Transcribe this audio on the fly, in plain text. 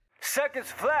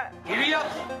seconds flat. Giddy up.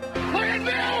 Look at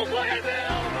Bill! Look at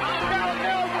Bill!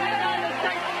 Bill United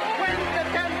States wins the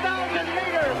 10,000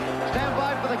 meters. Stand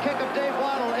by for the kick of Dave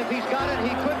Waddle. If he's got it,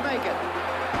 he could make it.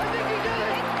 I think he did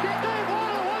it. Dave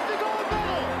Waddle wants to go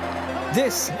medal.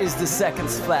 This is the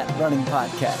Seconds Flat Running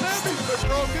Podcast. Sammy's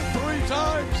been broken 3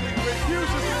 times. He refuses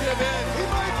to give in. He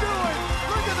might do it.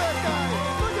 Look at that guy.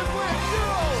 Look at Blake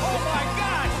Zero. Oh my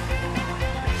gosh.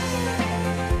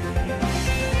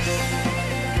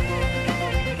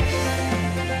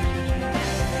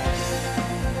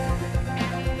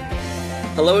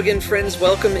 Hello again, friends.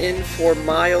 Welcome in for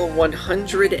mile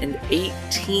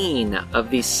 118 of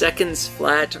the Seconds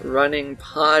Flat Running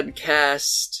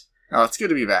Podcast. Oh, it's good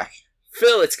to be back.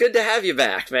 Phil, it's good to have you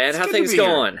back, man. How things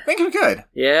going? Things are good.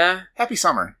 Yeah? Happy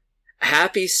summer.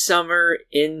 Happy summer,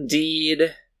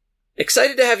 indeed.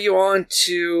 Excited to have you on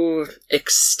to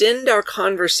extend our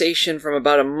conversation from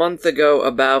about a month ago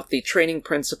about the training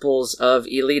principles of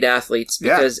elite athletes.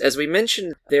 Because, as we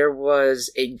mentioned, there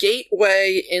was a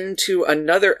gateway into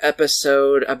another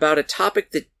episode about a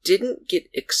topic that didn't get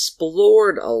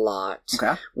explored a lot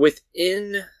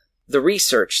within the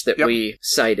research that we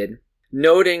cited,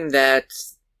 noting that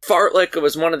Fartlek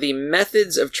was one of the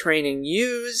methods of training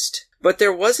used, but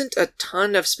there wasn't a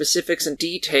ton of specifics and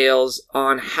details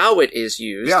on how it is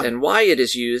used and why it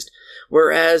is used,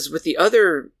 whereas with the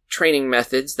other training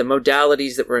methods, the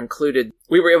modalities that were included,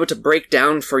 we were able to break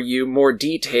down for you more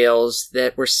details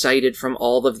that were cited from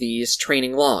all of these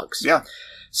training logs. Yeah.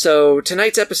 So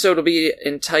tonight's episode will be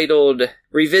entitled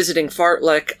Revisiting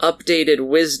Fartlek, Updated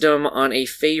Wisdom on a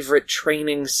Favorite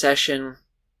Training Session.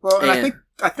 Well, and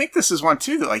I think this is one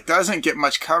too that doesn't get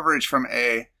much coverage from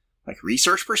a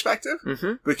research perspective,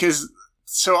 because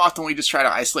so often we just try to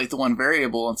isolate the one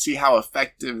variable and see how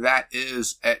effective that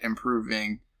is at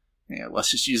improving,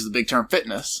 let's just use the big term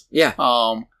fitness. Yeah.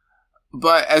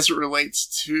 But as it relates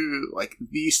to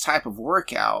these type of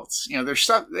workouts, there's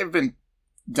stuff they've been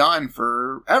done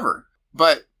forever,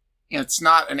 but it's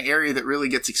not an area that really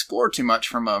gets explored too much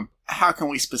from how can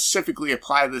we specifically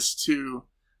apply this to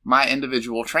my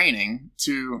individual training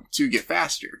to get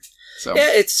faster. So yeah,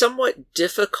 it's somewhat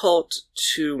difficult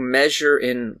to measure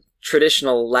in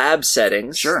traditional lab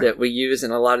settings that we use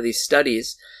in a lot of these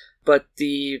studies, but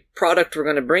the product we're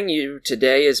going to bring you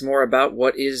today is more about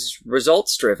what is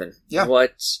results driven. Yeah.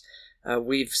 What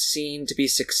we've seen to be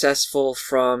successful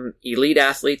from elite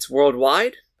athletes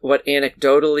worldwide, what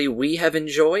anecdotally we have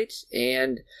enjoyed,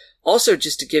 and also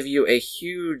just to give you a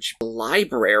huge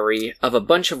library of a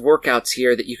bunch of workouts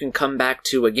here that you can come back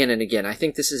to again and again. I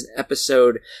think this is an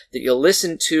episode that you'll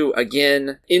listen to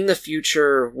again in the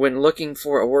future when looking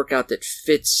for a workout that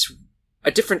fits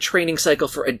a different training cycle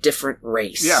for a different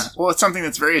race. Yeah, well, it's something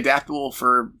that's very adaptable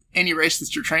for any race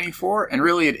that you're training for, and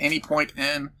really at any point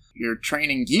in your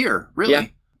training year, really. Yeah.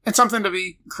 And something to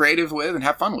be creative with and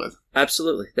have fun with.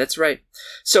 Absolutely. That's right.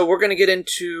 So we're going to get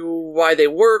into why they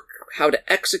work, how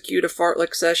to execute a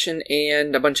Fartlek session,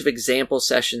 and a bunch of example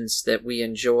sessions that we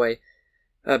enjoy.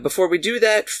 Before we do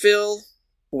that, Phil,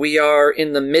 we are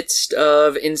in the midst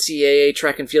of NCAA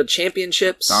Track and Field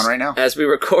Championships. It's on right now. As we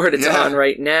record, it's on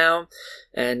right now.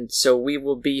 And so we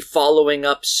will be following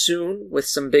up soon with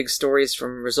some big stories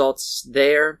from results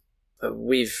there.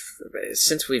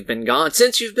 Since you've been gone,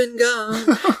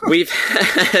 we've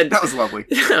had... That was lovely.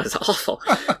 That was awful.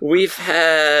 We've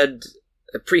had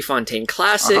a Prefontaine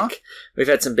Classic. We've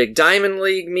had some big Diamond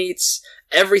League meets.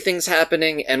 Everything's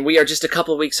happening, and we are just a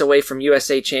couple weeks away from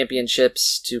USA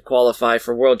Championships to qualify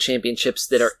for World Championships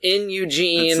that are in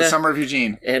Eugene. It's the summer of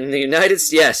Eugene. In the United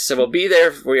States, yes. So we'll be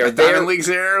there. We are there. Diamond League's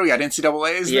there. We got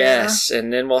NCAA's there. Yes,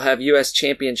 and then we'll have US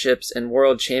Championships and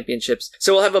World Championships.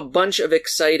 So we'll have a bunch of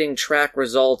exciting track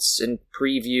results and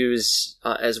previews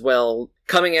as well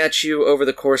coming at you over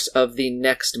the course of the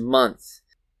next month.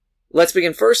 Let's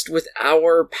begin first with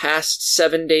our past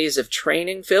 7 days of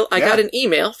training, Phil. I got an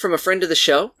email from a friend of the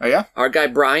show. Oh, yeah? Our guy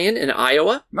Brian in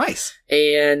Iowa. Nice.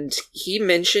 And he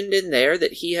mentioned in there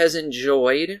that he has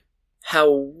enjoyed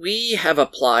how we have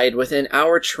applied within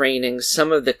our training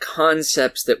some of the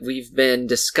concepts that we've been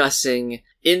discussing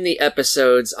in the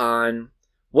episodes on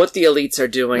what the elites are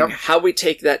doing, how we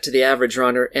take that to the average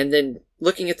runner, and then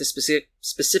looking at the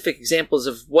specific examples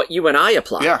of what you and I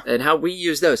apply and how we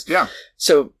use those. Yeah.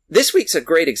 So this week's a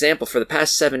great example for the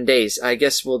past 7 days. I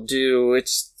guess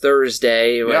it's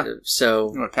Thursday. Yeah.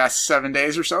 So past 7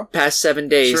 days or so? Past 7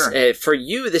 days. Sure. For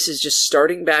you, this is just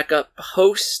starting back up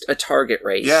post a target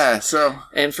race. Yeah, so.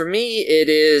 And for me, it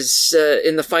is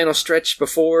in the final stretch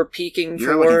before peaking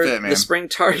for the spring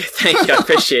target. Thank you. I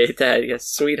appreciate that. Yes,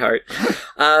 sweetheart.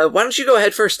 Why don't you go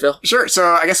ahead first, Phil? Sure. So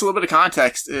I guess a little bit of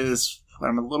context is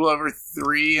I'm a little over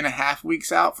 3.5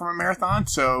 weeks out from a marathon,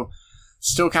 so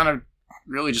still kind of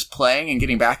really just playing and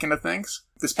getting back into things.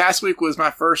 This past week was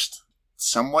my first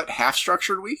somewhat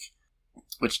half-structured week,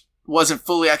 which wasn't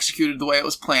fully executed the way it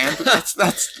was planned, but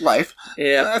that's life.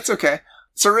 Yeah. That's okay.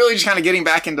 So really just kind of getting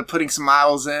back into putting some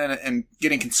miles in and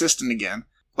getting consistent again.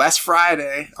 Last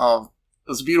Friday, it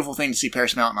was a beautiful thing to see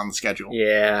Paris Mountain on the schedule.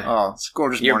 Yeah. Oh, it's a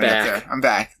gorgeous You're morning back. up there. I'm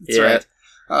back. That's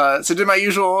right. So did my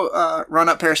usual run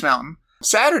up Paris Mountain.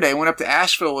 Saturday, went up to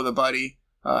Asheville with a buddy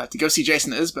to go see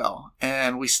Jason Isbell.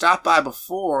 And we stopped by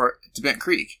before to Bent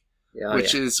Creek,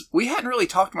 which is, we hadn't really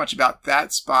talked much about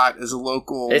that spot as a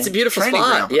local It's a beautiful training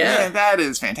spot, ground. yeah. Man, that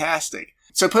is fantastic.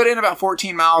 So put in about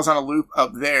 14 miles on a loop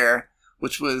up there,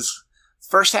 which was,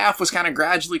 first half was kind of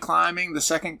gradually climbing. The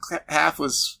second half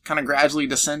was kind of gradually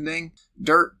descending.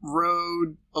 Dirt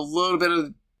road, a little bit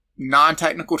of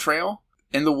non-technical trail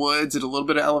in the woods at a little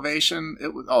bit of elevation.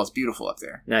 It's beautiful up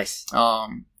there. Nice.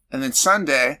 And then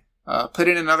Sunday, put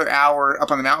in another hour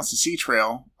up on the Mountains to Sea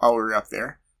Trail while we were up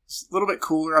there. It's a little bit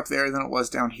cooler up there than it was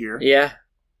down here. Yeah.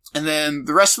 And then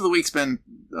the rest of the week's been,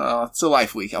 it's a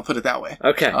life week, I'll put it that way.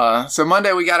 Okay. So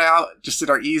Monday we got out, just did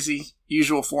our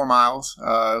usual 4 miles,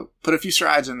 put a few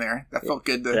strides in there. That felt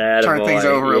good to turn things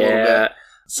over a little bit.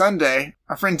 Sunday,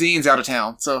 our friend Dean's out of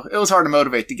town, so it was hard to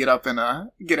motivate to get up and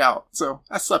get out. So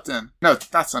I slept in. No,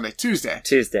 not Sunday, Tuesday.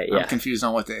 Tuesday, yeah. I'm confused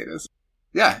on what day it is.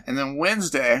 Yeah, and then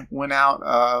Wednesday, went out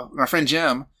with my friend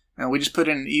Jim, and we just put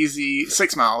in an easy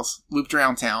 6 miles, looped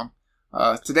around town.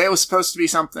 Today was supposed to be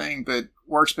something, but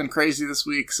work's been crazy this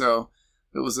week, so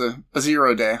it was a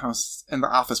 0 day. I was in the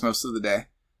office most of the day.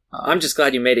 I'm just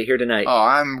glad you made it here tonight. Oh,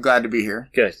 I'm glad to be here.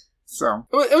 Good. So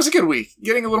it was a good week.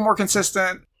 Getting a little more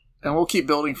consistent, and we'll keep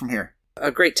building from here.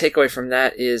 A great takeaway from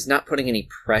that is not putting any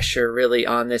pressure really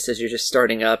on this as you're just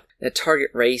starting up. A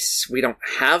target race, we don't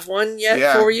have one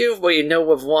yet for you, but you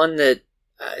know of one that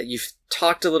you've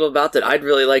talked a little about that I'd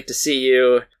really like to see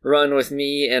you run with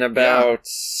me in about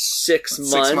 6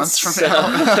 months. 6 months from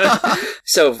now.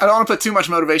 So I don't want to put too much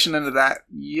motivation into that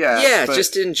yet. Yeah,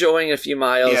 just enjoying a few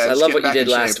miles. I love what you did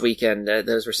last weekend.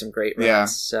 Those were some great runs. Yeah.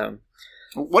 So.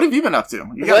 What have you been up to?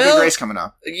 You got a big race coming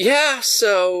up. Yeah,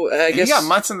 so I guess... You got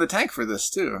months in the tank for this,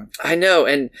 too. I know,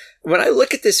 and when I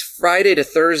look at this Friday to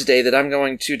Thursday that I'm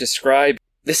going to describe,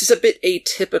 this is a bit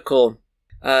atypical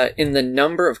in the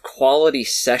number of quality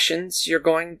sessions you're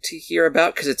going to hear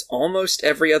about, because it's almost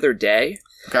every other day.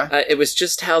 Okay. It was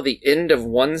just how the end of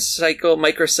one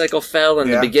microcycle fell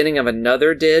and the beginning of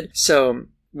another did. So...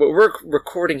 what we're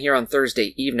recording here on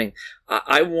Thursday evening,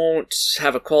 I won't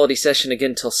have a quality session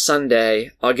again till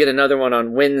Sunday. I'll get another one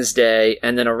on Wednesday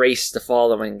and then a race the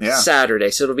following Saturday.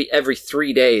 So it'll be every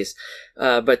 3 days.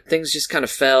 But things just kind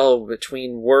of fell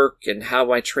between work and how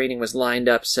my training was lined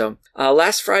up. So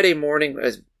last Friday morning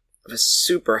was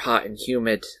super hot and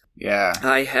humid. Yeah.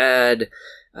 I had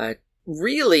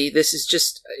really, this is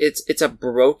just, it's a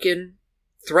broken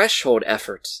threshold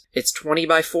effort. It's 20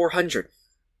 by 400.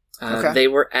 They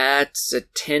were at a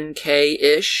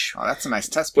 10K-ish. Oh, that's a nice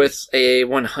test piece. With a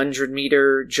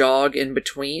 100-meter jog in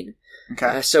between.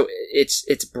 Okay. So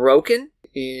it's broken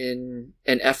in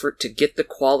an effort to get the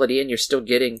quality in. You're still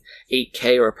getting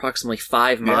 8K or approximately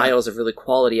 5 miles of really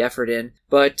quality effort in.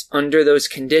 But under those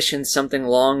conditions, something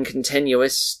long,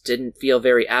 continuous didn't feel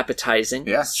very appetizing.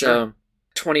 Yeah, so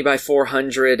 20 by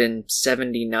 400 and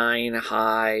 79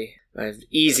 high.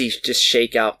 Easy just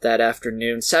shake out that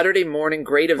afternoon. Saturday morning,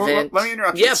 great event. Let me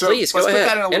interrupt you. Yeah, please, go ahead.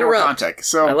 Let's put that in a little more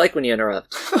context. So, I like when you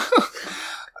interrupt.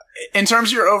 In terms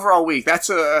of your overall week, that's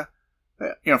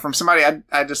from somebody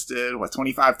I just did,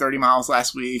 25, 30 miles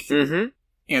last week.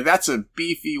 Mm-hmm. That's a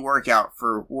beefy workout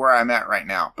for where I'm at right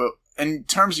now. But in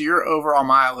terms of your overall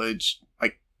mileage,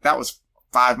 that was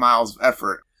 5 miles of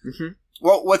effort. Mm-hmm.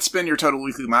 What's been your total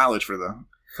weekly mileage for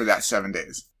that 7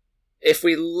 days? If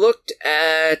we looked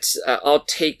at, I'll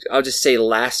just say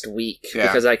last week,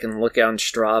 because I can look on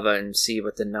Strava and see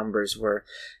what the numbers were.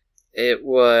 It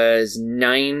was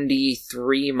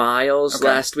 93 miles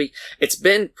last week. It's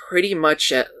been pretty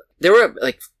much there were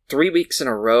 3 weeks in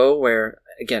a row where,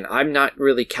 again, I'm not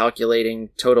really calculating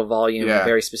total volume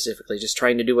very specifically, just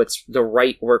trying to do what's the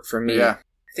right work for me. Yeah.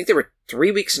 I think there were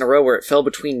 3 weeks in a row where it fell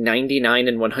between 99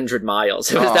 and 100 miles.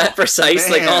 It was that precise,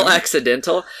 man. all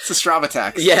accidental. It's a Strava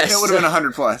tax. Yes. It would have been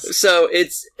 100 plus. So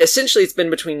it's been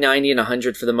between 90 and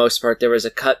 100 for the most part. There was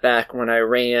a cutback when I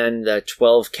ran the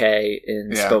 12K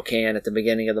in Spokane at the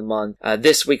beginning of the month.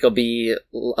 This week will be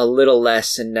a little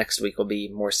less, and next week will be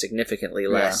more significantly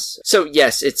less. So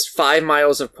yes, it's 5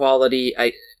 miles of quality.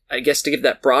 I guess to give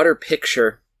that broader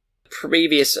picture,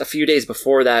 a few days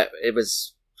before that, it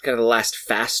was kind of the last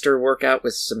faster workout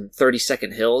with some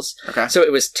 30-second hills. Okay. So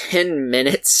it was 10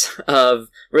 minutes of,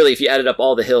 really, if you added up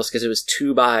all the hills, because it was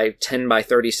 2 by 10 by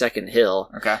 30-second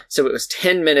hill. Okay. So it was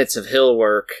 10 minutes of hill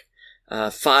work,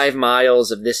 5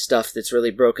 miles of this stuff that's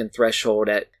really broken threshold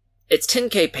at, it's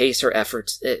 10K pacer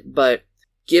efforts, but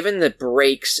given the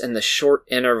breaks and the short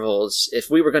intervals, if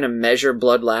we were going to measure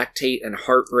blood lactate and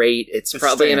heart rate, it's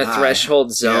probably in a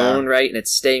threshold zone, right? And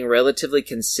it's staying relatively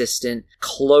consistent,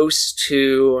 close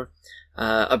to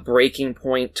a breaking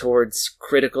point towards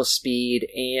critical speed,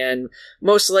 and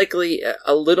most likely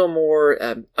a little more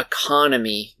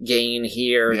economy gain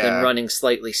here than running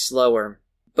slightly slower.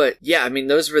 But yeah, I mean,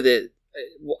 those were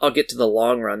I'll get to the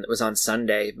long run that was on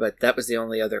Sunday, but that was the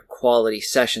only other quality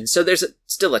session. So there's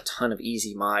still a ton of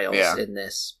easy miles in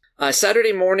this.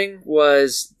 Saturday morning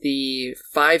was the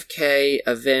 5K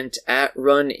event at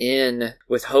Run In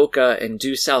with Hoka and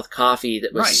Due South Coffee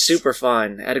that was super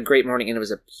fun. I had a great morning, and it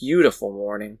was a beautiful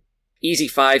morning. Easy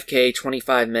 5K,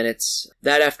 25 minutes.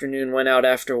 That afternoon went out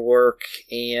after work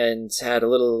and had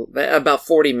about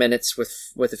 40 minutes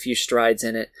with a few strides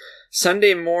in it.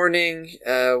 Sunday morning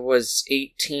was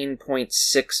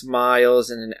 18.6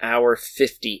 miles in an hour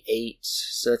 58.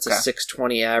 So that's a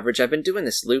 6:20 average. I've been doing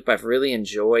this loop I've really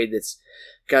enjoyed. It's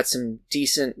got some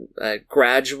decent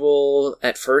gradual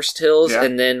at first hills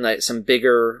and then like some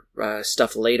bigger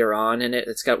stuff later on in it.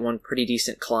 It's got one pretty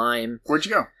decent climb. Where'd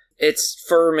you go? It's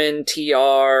Furman,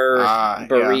 TR,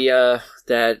 Berea,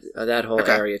 that whole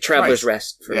area. Traveler's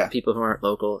Rest for people who aren't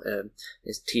local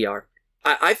is TR.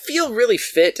 I feel really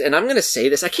fit, and I'm going to say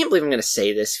this. I can't believe I'm going to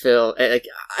say this, Phil. I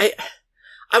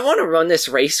want to run this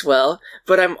race well,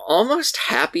 but I'm almost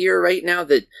happier right now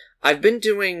that I've been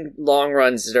doing long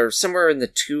runs that are somewhere in the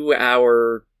 2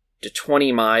 hour to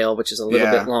 20 mile, which is a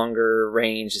little bit longer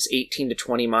range, this 18 to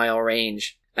 20 mile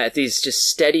range. At these just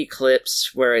steady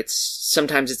clips where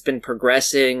sometimes it's been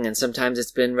progressing and sometimes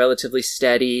it's been relatively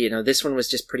steady. You know, this one was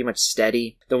just pretty much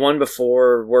steady. The one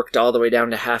before worked all the way down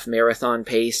to half marathon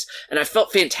pace, and I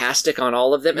felt fantastic on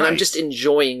all of them. And I'm just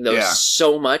enjoying those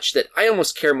so much that I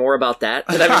almost care more about that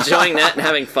I'm enjoying that and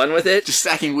having fun with it. Just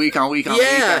stacking week on week on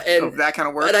week of that kind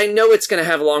of work. And I know it's going to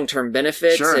have long-term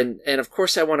benefits. Sure. And of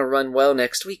course I want to run well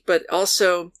next week, but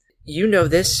also, you know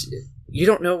this, you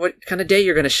don't know what kind of day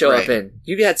you're going to show up in.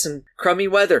 You had some crummy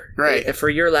weather for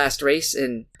your last race,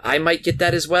 and I might get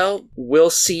that as well. We'll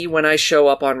see when I show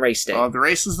up on race day. Well, the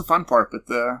race is the fun part, but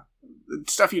the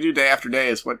stuff you do day after day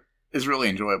is what is really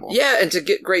enjoyable. Yeah, and to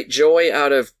get great joy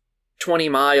out of 20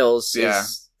 miles,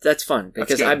 that's fun,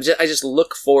 because I just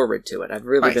look forward to it. I've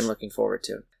really been looking forward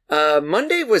to it.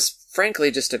 Monday was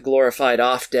frankly just a glorified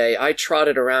off day. I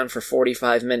trotted around for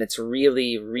 45 minutes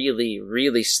really, really,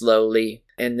 really slowly,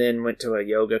 and then went to a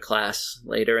yoga class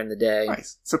later in the day.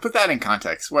 Nice. So put that in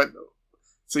context.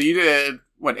 So you did,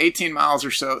 18 miles or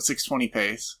so at 6:20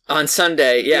 pace? On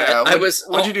Sunday,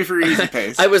 What'd you do for your easy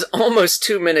pace? I was almost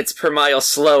 2 minutes per mile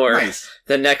slower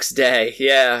the next day.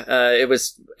 Yeah, it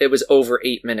was over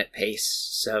 8 minute pace,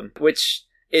 so which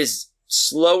is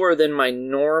slower than my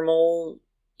normal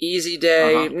easy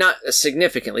day. Not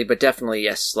significantly, but definitely,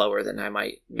 slower than I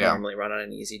might normally run on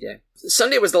an easy day.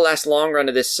 Sunday was the last long run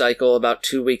of this cycle, about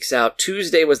 2 weeks out.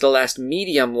 Tuesday was the last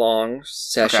medium long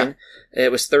session.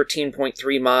 It was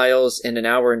 13.3 miles in an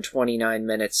hour and 29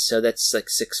 minutes, so that's like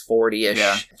 6:40-ish.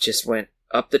 Yeah. Just went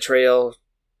up the trail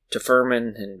to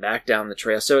Furman and back down the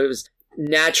trail. So it was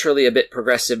naturally a bit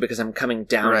progressive because I'm coming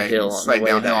downhill on the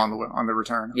way downhill back. on the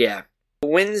return. Yeah.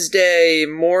 Wednesday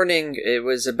morning, it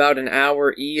was about an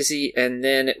hour easy, and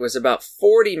then it was about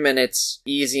 40 minutes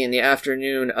easy in the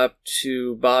afternoon up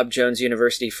to Bob Jones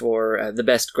University for the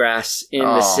best grass in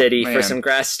the city for some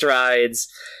grass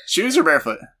strides. Shoes or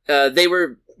barefoot? They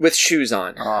were with shoes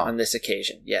on this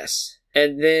occasion, yes.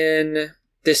 And then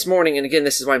this morning, and again,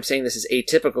 this is why I'm saying this is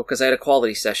atypical, because I had a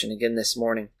quality session again this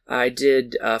morning. I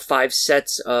did 5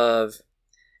 sets of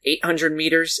 800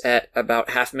 meters at about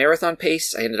half marathon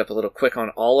pace. I ended up a little quick on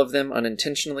all of them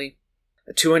unintentionally.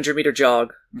 A 200 meter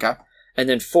jog. Okay. And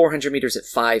then 400 meters at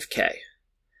 5K.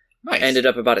 Nice. Ended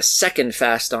up about a second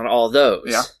fast on all those.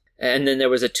 Yeah. And then there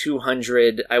was a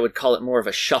 200, I would call it more of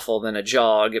a shuffle than a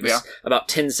jog. It was about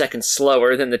 10 seconds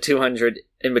slower than the 200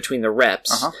 in between the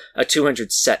reps. A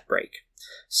 200 set break.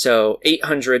 So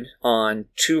 800 on,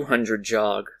 200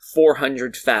 jog,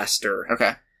 400 faster.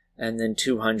 Okay. And then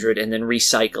 200, and then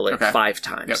recycle it 5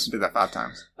 times. Yep, did that 5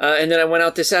 times. And then I went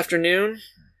out this afternoon.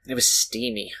 It was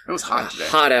steamy. It was hot today.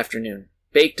 Hot afternoon.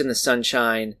 Baked in the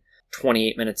sunshine,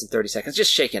 28 minutes and 30 seconds.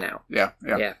 Just shaking out. Yeah.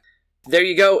 There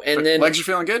you go. And then legs are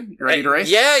feeling good? You ready to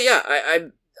race? Yeah.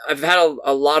 I've had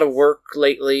a lot of work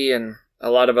lately and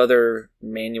a lot of other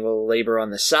manual labor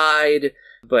on the side.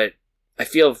 but I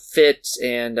feel fit,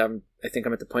 and I think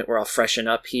I'm at the point where I'll freshen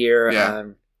up here. Yeah.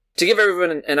 To give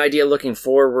everyone an idea looking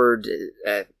forward,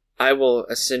 I will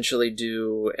essentially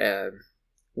do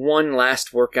one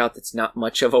last workout that's not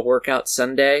much of a workout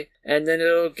Sunday, and then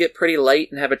it'll get pretty light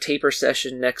and have a taper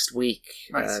session next week.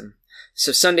 Nice.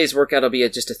 So Sunday's workout will be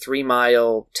just a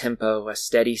 3-mile tempo, a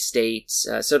steady state.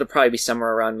 So it'll probably be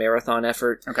somewhere around marathon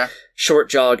effort. Okay. Short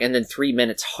jog, and then 3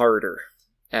 minutes harder.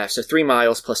 So 3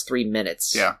 miles plus 3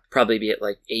 minutes. Yeah. Probably be at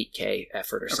like 8K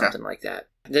effort or something like that.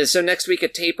 So next week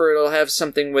at taper, it'll have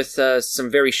something with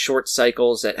some very short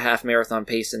cycles at half marathon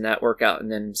pace in that workout,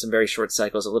 and then some very short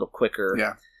cycles a little quicker.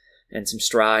 Yeah. And some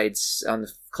strides on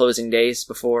the closing days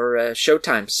before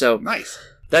showtime. So nice.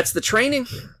 That's the training.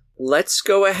 Let's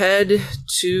go ahead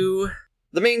to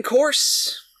the main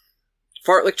course.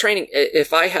 Fartlek training.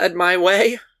 If I had my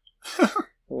way,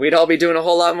 we'd all be doing a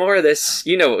whole lot more of this.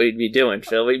 You know what we'd be doing,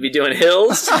 Phil. We'd be doing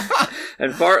hills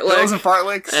and fartlek. Hills and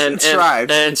fartleks and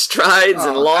strides. And strides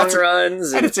and long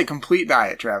runs. And it's a complete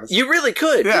diet, Travis. You really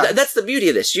could. Yeah. That's the beauty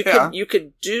of this. You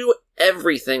could do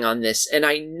everything on this. And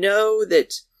I know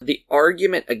that the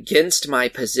argument against my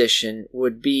position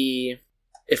would be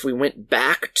if we went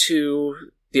back to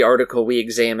the article we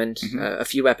examined a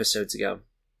few episodes ago.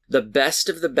 The best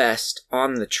of the best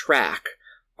on the track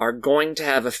are going to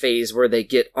have a phase where they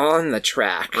get on the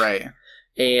track. Right.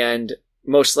 And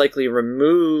most likely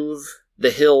remove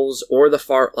the hills or the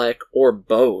fartlek or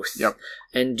both. Yep.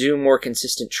 And do more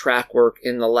consistent track work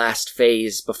in the last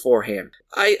phase beforehand.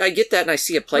 I get that, and I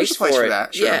see a place, for it.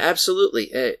 That, sure. Yeah, absolutely.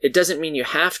 It doesn't mean you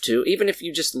have to. Even if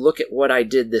you just look at what I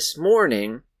did this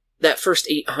morning, that first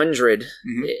 800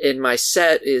 in my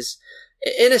set is,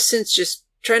 in a sense, just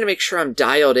trying to make sure I'm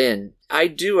dialed in. I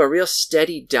do a real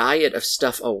steady diet of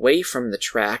stuff away from the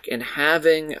track and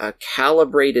having a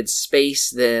calibrated space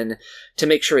then to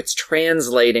make sure it's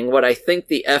translating what I think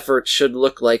the effort should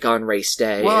look like on race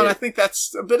day. Well, and I think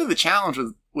that's a bit of the challenge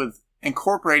with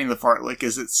incorporating the fartlek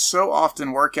is it's so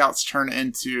often workouts turn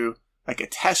into like a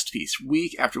test piece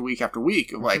week after week after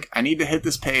week of like, I need to hit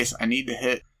this pace, I need to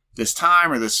hit this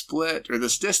time or this split or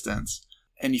this distance.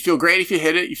 And you feel great if you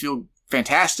hit it. You feel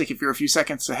fantastic if you're a few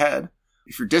seconds ahead.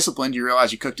 If you're disciplined, you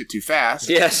realize you cooked it too fast.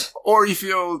 Yes. Or you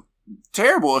feel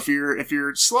terrible if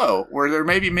you're slow, or there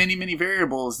may be many, many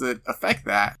variables that affect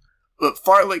that. But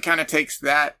fartlek kind of takes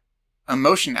that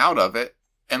emotion out of it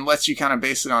and lets you kind of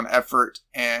base it on effort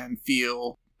and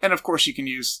feel. And of course you can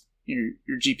use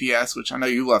your GPS, which I know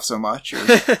you love so much, or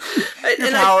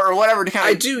your power, or whatever to kind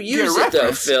of. I do use it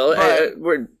though, Phil.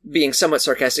 We're being somewhat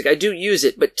sarcastic. I do use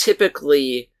it, but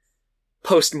typically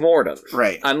post-mortem.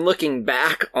 Right. I'm looking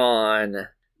back on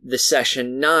the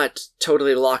session, not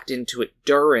totally locked into it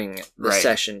during the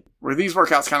session. Where these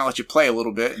workouts kind of let you play a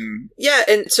little bit. And yeah,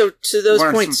 and so to those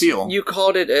points, feel. You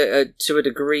called it, to a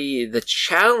degree, the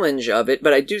challenge of it,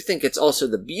 but I do think it's also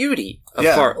the beauty of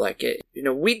fartlek.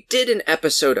 We did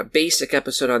a basic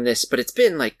episode on this, but it's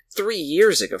been like 4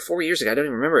 years ago. I don't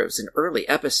even remember. It was an early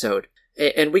episode.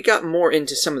 And we got more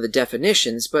into some of the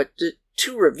definitions, but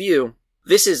to review,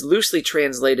 this is loosely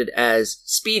translated as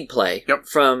speed play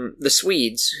from the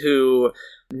Swedes who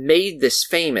made this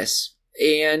famous,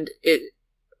 and it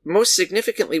most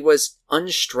significantly was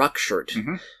unstructured.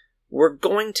 Mm-hmm. We're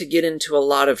going to get into a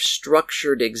lot of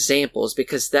structured examples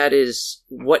because that is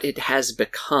what it has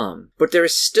become. But there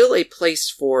is still a place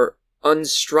for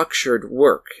unstructured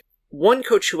work. One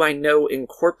coach who I know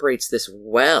incorporates this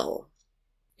well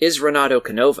is Renato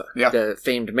Canova, the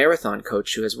famed marathon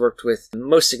coach who has worked with,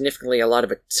 most significantly, a lot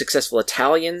of successful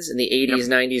Italians in the 80s,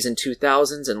 90s, and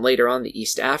 2000s, and later on the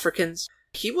East Africans.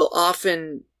 He will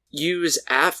often use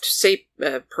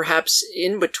perhaps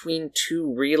in between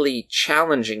two really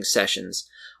challenging sessions,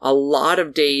 a lot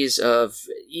of days of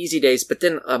easy days, but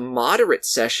then a moderate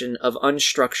session of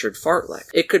unstructured fartlek.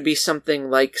 It could be something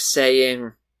like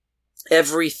saying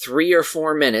every 3 or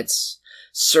 4 minutes,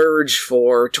 surge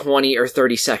for 20 or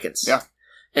 30 seconds. Yeah.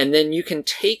 And then you can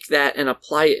take that and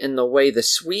apply it in the way the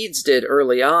Swedes did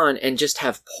early on and just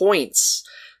have points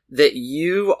that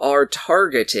you are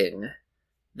targeting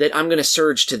that I'm going to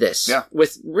surge to this. Yeah.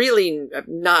 With really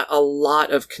not a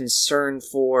lot of concern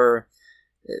for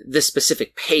the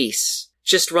specific pace.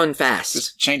 Just run fast.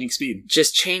 Just changing speed.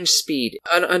 Just change speed.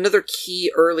 Another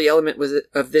key early element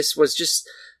of this was just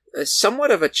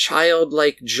somewhat of a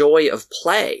childlike joy of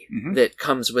play that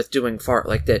comes with doing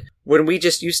fartlek, that when we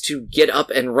just used to get up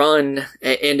and run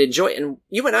and enjoy it, and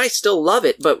you and I still love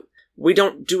it, but we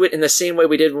don't do it in the same way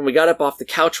we did when we got up off the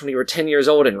couch when we were 10 years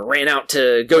old and ran out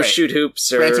to go shoot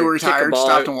hoops or ran till we were kick a tired, ball.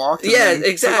 stopped and walked. And yeah, then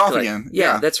exactly. took off again.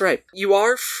 Yeah, that's right. You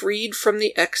are freed from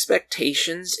the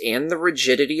expectations and the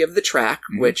rigidity of the track,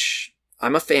 which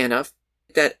I'm a fan of,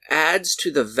 that adds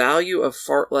to the value of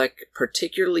Fartlek,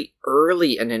 particularly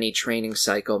early in any training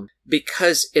cycle,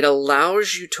 because it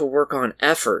allows you to work on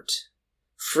effort,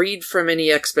 freed from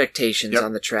any expectations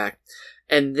on the track,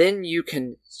 and then you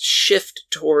can shift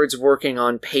towards working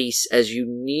on pace as you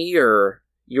near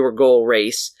your goal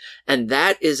race, and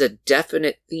that is a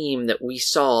definite theme that we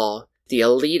saw the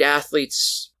elite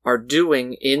athletes are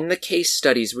doing in the case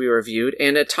studies we reviewed,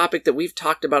 and a topic that we've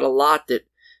talked about a lot that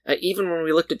even when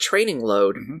we looked at training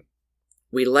load,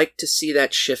 we like to see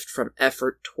that shift from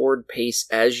effort toward pace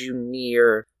as you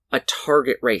near a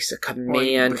target race, a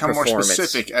command become performance. More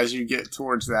specific as you get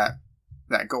towards that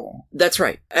goal. That's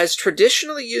right. As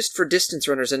traditionally used for distance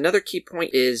runners, another key point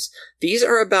is these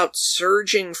are about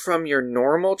surging from your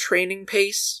normal training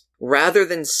pace rather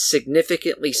than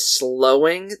significantly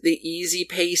slowing the easy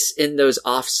pace in those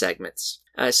off segments.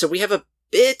 So we have a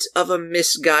bit of a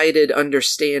misguided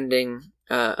understanding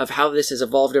of how this has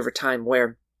evolved over time,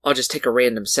 where I'll just take a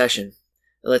random session.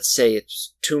 Let's say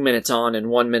it's 2 minutes on and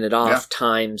 1 minute off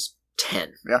times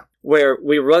 10. Yeah. Where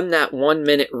we run that 1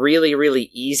 minute really, really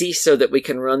easy so that we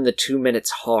can run the 2 minutes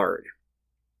hard.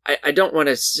 I don't want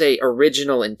to say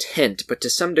original intent, but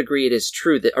to some degree it is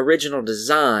true that original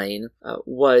design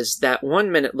was that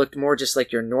 1 minute looked more just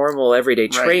like your normal everyday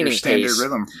training your standard pace.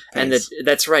 Rhythm pace. And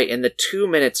that's right. And the 2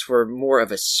 minutes were more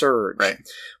of a surge. Right.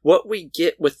 What we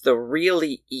get with the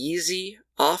really easy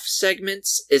off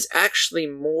segments is actually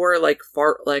more like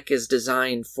Fartlek is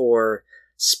designed for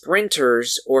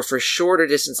sprinters or for shorter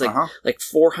distance, like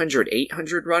 400,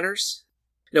 800 runners.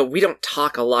 No, we don't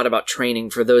talk a lot about training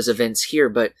for those events here,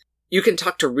 but you can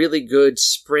talk to really good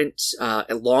sprint,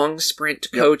 long sprint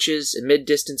coaches and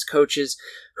mid-distance coaches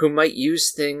who might use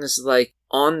things like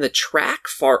on the track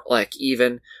Fartlek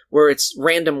even, where it's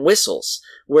random whistles,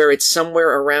 where it's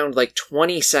somewhere around like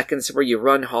 20 seconds where you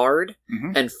run hard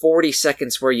and 40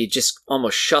 seconds where you just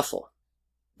almost shuffle.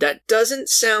 That doesn't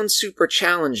sound super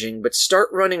challenging, but start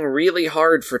running really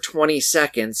hard for 20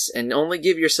 seconds and only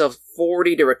give yourself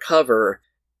 40 to recover.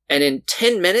 And in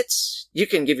 10 minutes, you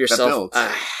can give yourself a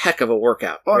heck of a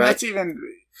workout. Well, right? That's even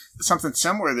something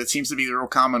similar that seems to be real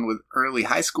common with early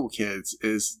high school kids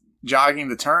is jogging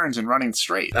the turns and running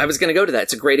straight. I was going to go to that.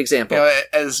 It's a great example. You know,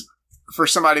 as for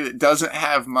somebody that doesn't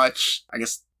have much, I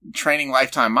guess, training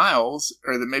lifetime miles,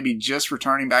 or that maybe just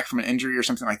returning back from an injury or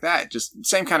something like that, just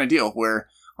same kind of deal where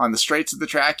on the straights of the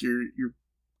track, you're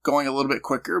going a little bit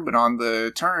quicker, but on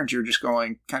the turns, you're just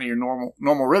going kind of your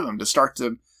normal rhythm to start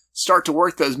to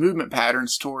work those movement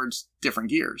patterns towards different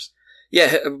gears.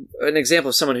 Yeah, an example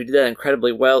of someone who did that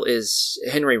incredibly well is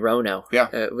Henry Rono.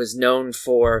 Yeah. Was known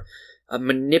for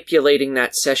manipulating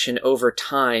that session over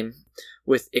time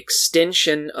with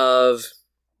extension of,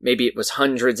 maybe it was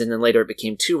hundreds and then later it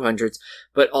became 200s,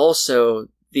 but also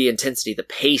the intensity, the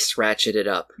pace ratcheted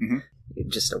up.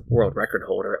 Just a world record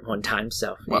holder at one time,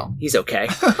 so he's okay.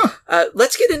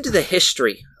 Let's get into the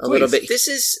history a little bit. This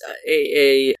is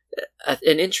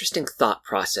an interesting thought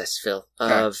process, Phil,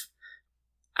 of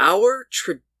our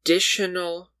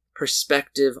traditional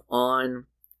perspective on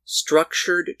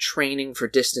structured training for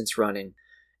distance running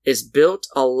is built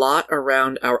a lot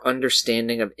around our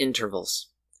understanding of intervals.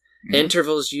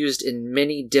 Intervals used in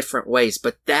many different ways,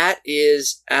 but that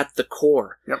is at the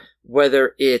core.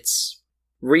 Whether it's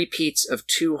repeats of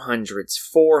 200s,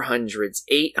 400s,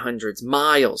 800s,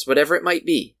 miles, whatever it might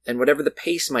be, and whatever the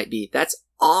pace might be, that's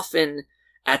often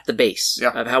at the base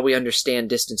of how we understand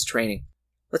distance training.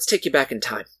 Let's take you back in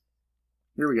time.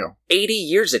 Here we go. 80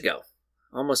 years ago,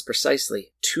 almost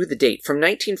precisely, to the date, from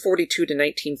 1942 to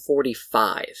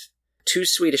 1945, two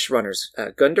Swedish runners,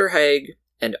 Gunder Haig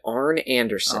and Arne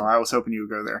Andersson. Oh, I was hoping you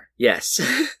would go there. Yes.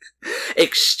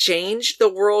 Exchanged the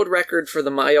world record for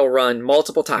the mile run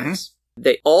multiple times.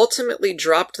 They ultimately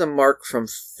dropped the mark from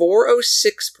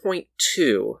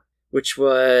 406.2, which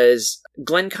was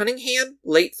Glenn Cunningham,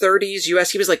 late 30s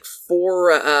US. He was like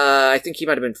I think he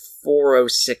might have been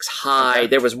 406 high. Okay.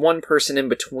 There was one person in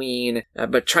between,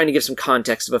 but trying to give some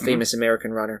context of a famous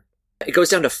American runner. It goes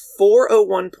down to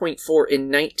 401.4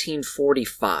 in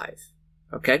 1945.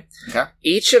 Okay?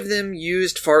 Each of them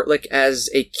used Fartlek as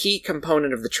a key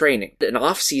component of the training. An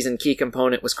off-season key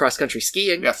component was cross-country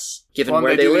skiing. Yes. Given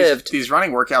where they lived. These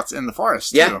running workouts in the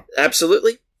forest, yeah, too.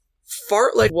 Absolutely.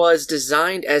 Fartlek was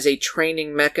designed as a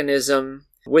training mechanism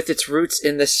with its roots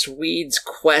in the Swedes'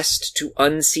 quest to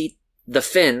unseat the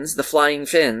Finns, the flying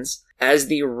Finns, as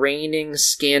the reigning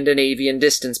Scandinavian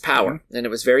distance power. And it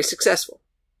was very successful.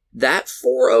 That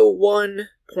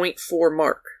 401.4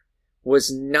 mark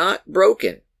was not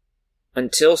broken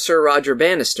until Sir Roger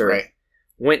Bannister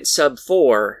went sub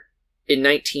 4 in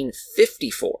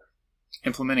 1954.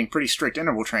 implementing pretty strict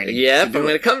interval training. Yep, I'm going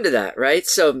to come to that, right?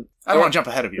 So I don't want to jump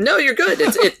ahead of you. No, you're good.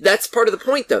 That's part of the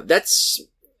point, though. That's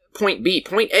point B.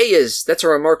 Point A is, that's a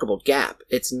remarkable gap.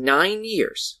 It's 9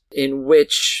 years in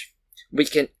which we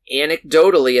can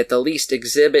anecdotally, at the least,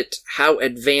 exhibit how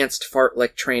advanced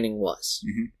Fartlek training was.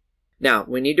 Mm-hmm. Now,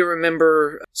 we need to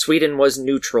remember Sweden was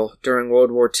neutral during World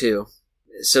War II,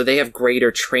 so they have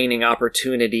greater training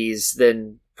opportunities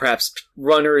than perhaps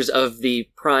runners of the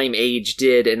prime age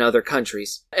did in other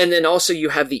countries. And then also you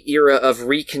have the era of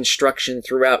reconstruction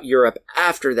throughout Europe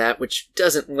after that, which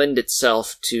doesn't lend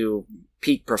itself to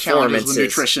peak performances. Challenges with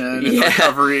nutrition and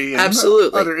recovery and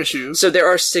absolutely. Other issues. So there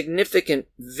are significant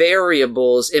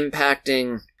variables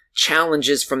impacting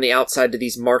challenges from the outside to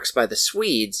these marks by the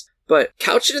Swedes. But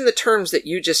couch it in the terms that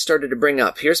you just started to bring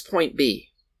up. Here's point B.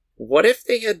 What if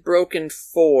they had broken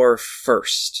 4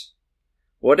 first?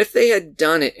 What if they had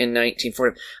done it in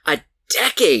 1940? A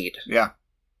decade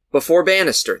before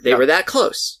Bannister. They were that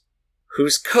close.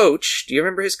 Whose coach? Do you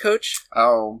remember his coach?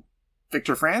 Oh,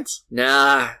 Victor France?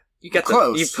 Nah. You got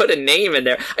close. You put a name in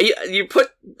there. You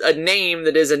put a name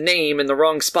that is a name in the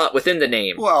wrong spot within the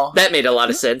name. Well, that made a lot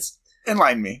of sense.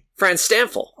 Enlighten me. Franz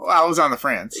Stampfel. Well, I was on the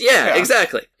France. Yeah,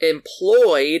 exactly.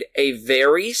 Employed a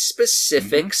very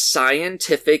specific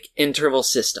scientific interval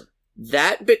system.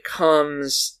 That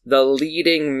becomes the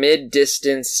leading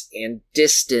mid-distance and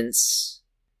distance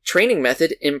training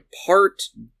method, in part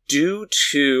due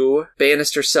to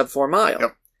Bannister's sub-4 mile.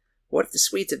 Yep. What if the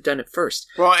Swedes have done it first?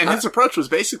 Well, and his approach was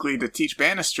basically to teach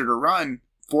Bannister to run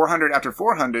 400 after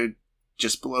 400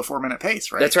 just below 4-minute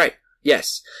pace, right? That's right.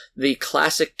 Yes. The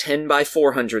classic 10 by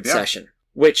 400 session,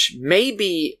 which may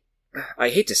be, I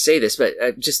hate to say this,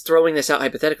 but just throwing this out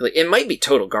hypothetically, it might be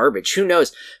total garbage. Who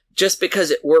knows? Just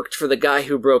because it worked for the guy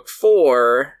who broke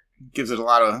 4... gives it a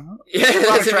lot of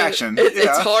traction.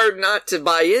 It's hard not to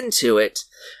buy into it.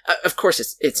 Of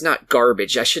course, it's not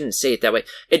garbage. I shouldn't say it that way.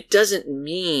 It doesn't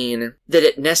mean that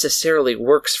it necessarily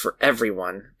works for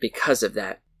everyone because of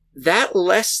that. That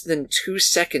less than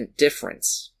 2-second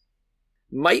difference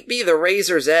might be the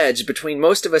razor's edge between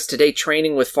most of us today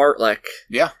training with Fartlek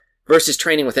versus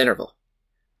training with interval.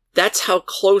 That's how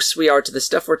close we are to the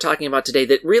stuff we're talking about today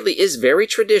that really is very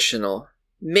traditional,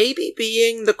 maybe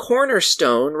being the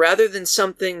cornerstone rather than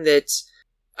something that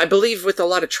I believe with a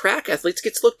lot of track athletes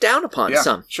gets looked down upon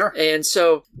some. Sure. And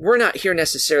so we're not here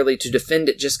necessarily to defend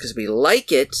it just because we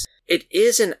like it. It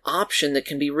is an option that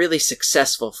can be really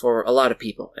successful for a lot of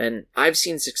people. And I've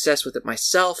seen success with it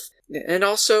myself. And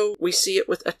also, we see it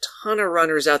with a ton of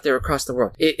runners out there across the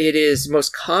world. It is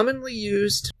most commonly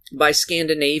used by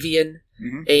Scandinavian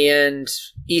and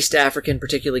East African,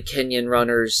 particularly Kenyan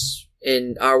runners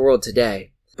in our world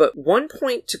today. But one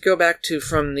point to go back to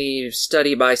from the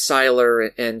study by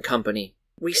Seiler and company,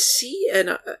 we see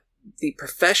the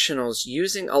professionals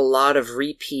using a lot of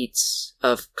repeats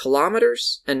of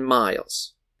kilometers and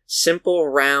miles. Simple,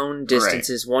 round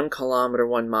distances, 1 kilometer,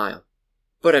 1 mile.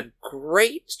 But a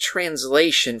great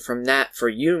translation from that for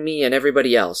you, me, and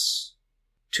everybody else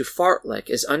to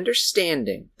Fartlek is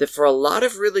understanding that for a lot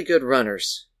of really good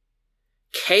runners,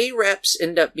 K reps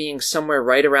end up being somewhere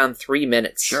right around 3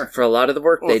 minutes for a lot of the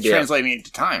work they do. Translating it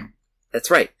to time.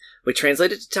 That's right. We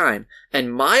translate it to time.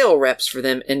 And mile reps for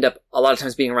them end up a lot of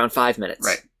times being around 5 minutes.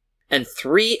 Right. And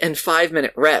 3 and 5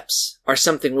 minute reps are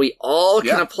something we all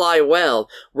can apply well,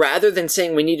 rather than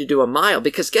saying we need to do a mile.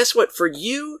 Because guess what? For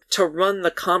you to run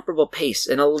the comparable pace,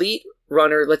 an elite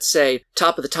runner, let's say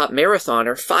top of the top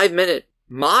marathoner, 5 minute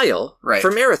mile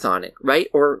for marathoning, right?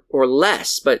 Or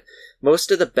less. But most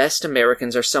of the best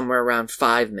Americans are somewhere around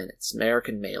 5 minutes,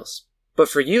 American males. But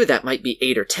for you, that might be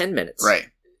 8 or 10 minutes. Right.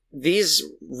 These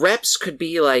reps could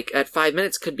be like, at 5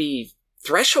 minutes, could be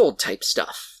threshold type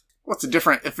stuff. What's it's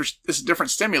a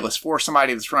different stimulus for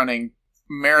somebody that's running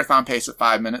marathon pace at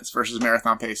 5 minutes versus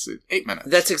marathon pace at 8 minutes.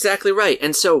 That's exactly right.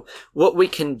 And so what we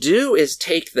can do is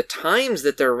take the times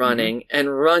that they're running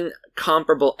and run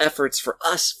comparable efforts for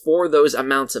us for those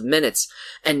amounts of minutes.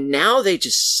 And now they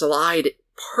just slide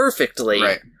perfectly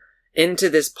into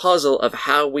this puzzle of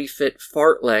how we fit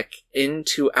Fartlek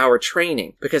into our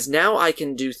training. Because now I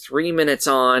can do 3 minutes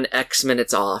on, X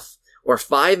minutes off. Or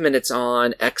 5 minutes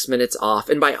on, X minutes off.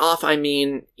 And by off, I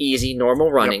mean easy,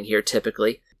 normal running here,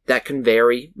 typically. That can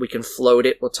vary. We can float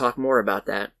it. We'll talk more about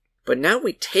that. But now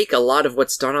we take a lot of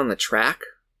what's done on the track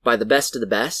by the best of the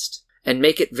best and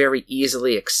make it very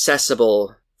easily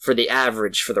accessible for the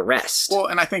average, for the rest. Well,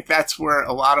 and I think that's where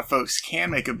a lot of folks can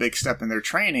make a big step in their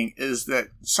training, is that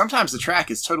sometimes the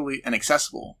track is totally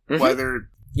inaccessible.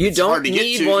 Whether you don't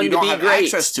need one to be great. You don't have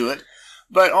access to it.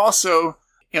 But also,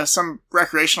 some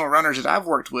recreational runners that I've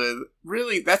worked with,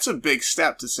 really, that's a big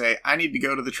step to say, I need to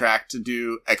go to the track to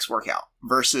do X workout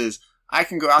versus I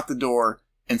can go out the door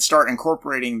and start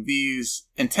incorporating these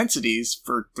intensities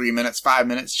for 3 minutes, 5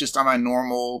 minutes, just on my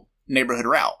normal neighborhood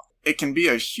route. It can be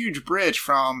a huge bridge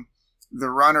from the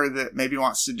runner that maybe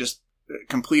wants to just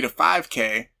complete a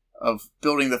 5K of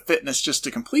building the fitness just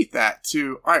to complete that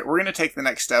to, all right, we're going to take the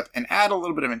next step and add a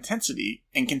little bit of intensity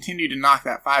and continue to knock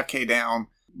that 5K down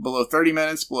below 30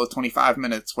 minutes, below 25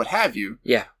 minutes, what have you.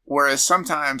 Yeah. Whereas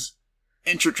sometimes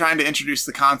trying to introduce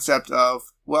the concept of,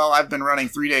 well, I've been running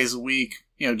 3 days a week,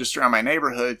 just around my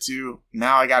neighborhood to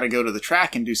now I got to go to the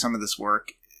track and do some of this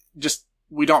work. Just,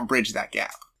 we don't bridge that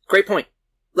gap. Great point.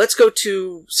 Let's go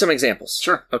to some examples.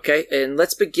 Sure. Okay, and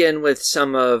let's begin with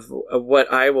some of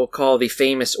what I will call the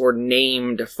famous or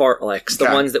named fartleks, the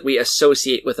ones that we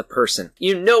associate with a person.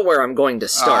 You know where I'm going to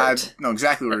start. I know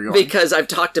exactly where you're going. Because I've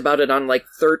talked about it on like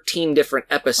 13 different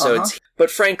episodes. But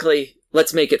frankly,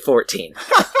 let's make it 14.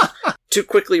 To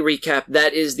quickly recap,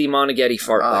 that is the Moneghetti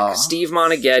fartlek. Steve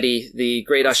Moneghetti, the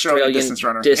great Australian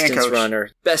distance runner,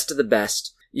 best of the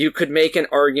best. You could make an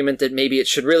argument that maybe it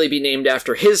should really be named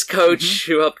after his coach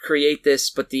who helped create this,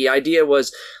 but the idea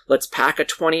was, let's pack a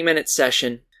 20-minute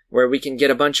session where we can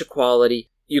get a bunch of quality.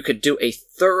 You could do a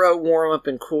thorough warm-up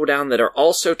and cool-down that are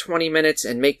also 20 minutes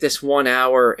and make this 1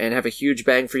 hour and have a huge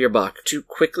bang for your buck. To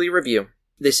quickly review,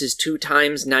 this is 2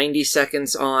 times 90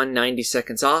 seconds on, 90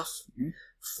 seconds off,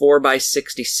 4 by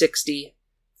 60-60,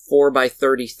 4 by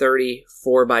 30-30,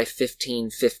 4 by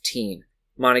 15-15.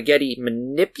 Moneghetti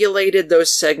manipulated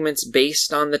those segments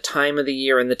based on the time of the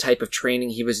year and the type of training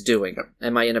he was doing.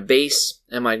 Am I in a base?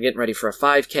 Am I getting ready for a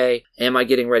 5K? Am I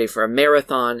getting ready for a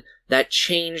marathon? That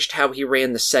changed how he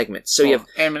ran the segments. So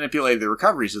and manipulated the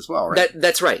recoveries as well, right?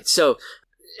 That's right. So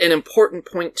an important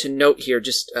point to note here,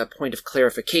 just a point of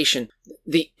clarification,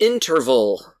 the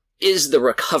interval is the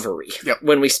recovery.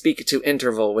 When we speak to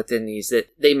interval within these, that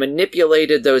they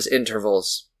manipulated those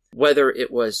intervals, whether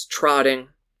it was trotting,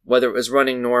 whether it was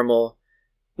running normal,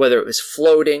 whether it was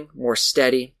floating, more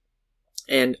steady,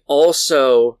 and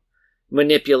also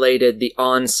manipulated the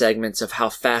on segments of how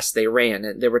fast they ran.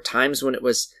 And there were times when it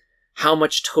was, how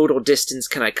much total distance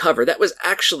can I cover? That was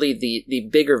actually the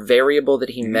bigger variable that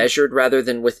he measured rather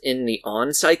than within the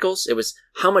on cycles. It was,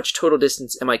 how much total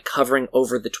distance am I covering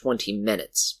over the 20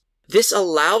 minutes? This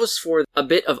allows for a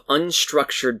bit of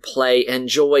unstructured play and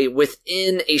joy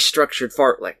within a structured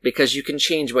fartlek, because you can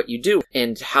change what you do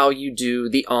and how you do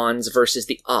the ons versus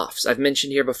the offs. I've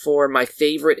mentioned here before, my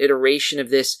favorite iteration of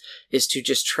this is to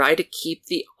just try to keep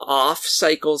the off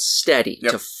cycles steady,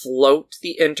 to float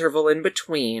the interval in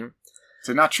between.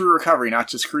 So not true recovery, not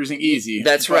just cruising easy.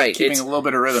 That's right. Keeping a little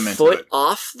bit of rhythm into it. Foot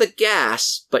off the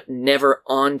gas, but never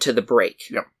onto the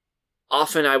brake.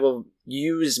 Often I will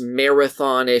use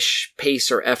marathon-ish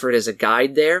pace or effort as a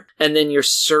guide there, and then you're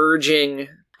surging.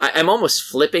 I'm almost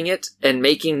flipping it and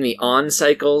making the on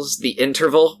cycles the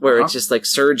interval, where it's just like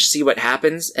surge, see what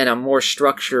happens, and I'm more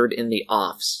structured in the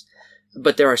offs.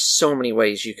 But there are so many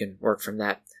ways you can work from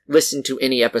that. Listen to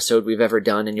any episode we've ever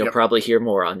done, and you'll probably hear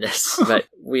more on this. But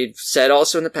we've said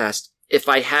also in the past, if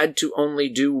I had to only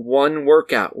do one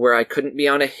workout where I couldn't be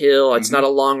on a hill, it's not a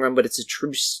long run, but it's a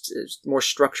true, more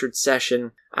structured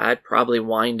session, I'd probably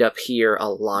wind up here a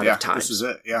lot of times. This is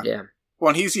it, yeah. Well,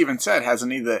 and he's even said,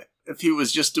 hasn't he, that if he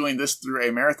was just doing this through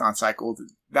a marathon cycle,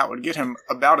 that would get him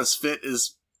about as fit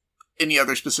as any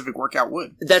other specific workout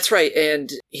would. That's right, and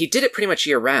he did it pretty much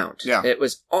year-round. It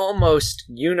was almost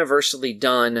universally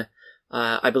done,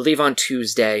 I believe, on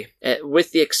Tuesday,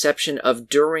 with the exception of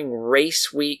during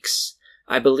race weeks.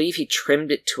 I believe he trimmed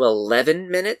it to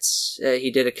 11 minutes. He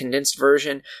did a condensed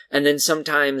version. And then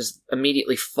sometimes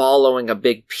immediately following a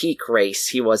big peak race,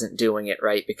 he wasn't doing it,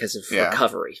 right, because of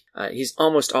recovery. He's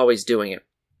almost always doing it.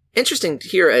 Interesting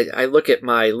here, I look at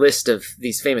my list of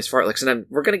these famous fartleks, and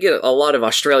we're going to get a lot of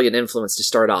Australian influence to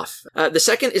start off. The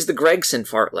second is the Gregson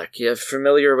fartlek. You're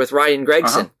familiar with Ryan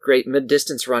Gregson, great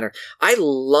mid-distance runner. I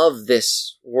love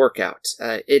this workout.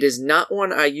 It is not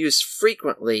one I use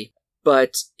frequently,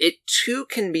 but it too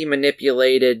can be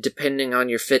manipulated depending on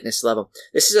your fitness level.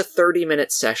 This is a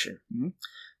 30-minute session.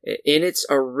 In its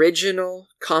original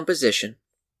composition,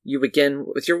 you begin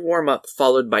with your warm-up,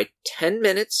 followed by 10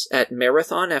 minutes at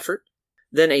marathon effort,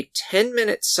 then a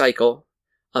 10-minute cycle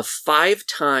of 5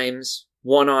 times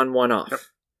 1 on, 1 off.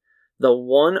 The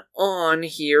 1 on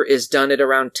here is done at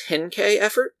around 10K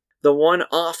effort. The 1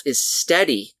 off is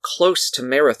steady, close to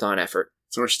marathon effort.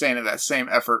 So we're staying at that same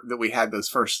effort that we had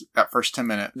that first 10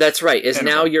 minutes. That's right. Is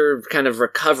now your kind of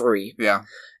recovery.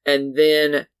 And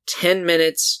then 10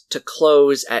 minutes to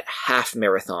close at half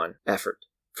marathon effort.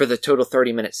 for the total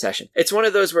 30-minute session. It's one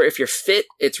of those where if you're fit,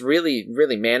 it's really,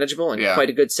 really manageable and quite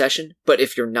a good session. But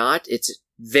if you're not, it's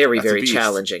very, very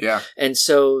challenging. Yeah. And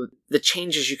so the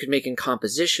changes you could make in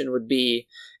composition would be,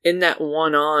 in that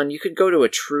one-on, you could go to a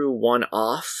true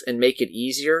one-off and make it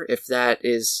easier if that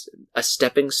is a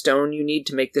stepping stone you need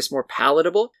to make this more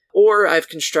palatable. Or I've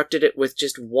constructed it with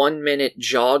just 1-minute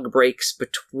jog breaks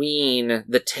between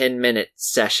the 10-minute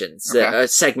sessions,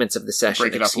 segments of the session,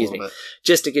 Break it up a little bit.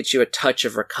 just to get you a touch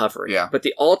of recovery. Yeah. But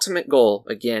the ultimate goal,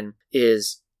 again,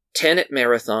 is 10 at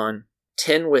marathon,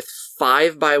 10 with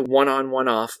 5 by one-on,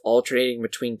 one-off, alternating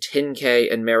between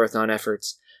 10K and marathon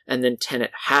efforts, and then 10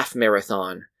 at half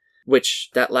marathon, which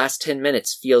that last 10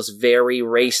 minutes feels very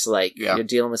race-like. Yeah. You're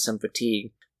dealing with some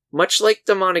fatigue. Much like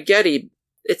the Moneghetti,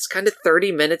 it's kind of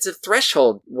 30 minutes of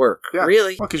threshold work,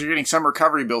 really. Well, because you're getting some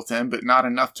recovery built in, but not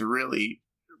enough to really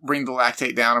bring the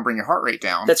lactate down and bring your heart rate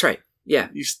down. That's right, yeah.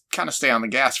 You kind of stay on the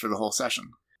gas for the whole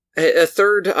session. A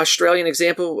third Australian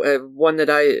example, one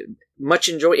that I much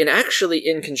enjoy, and actually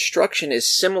in construction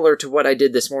is similar to what I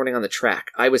did this morning on the track.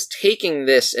 I was taking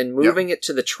this and moving it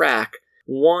to the track,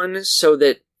 one, so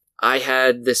that I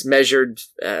had this measured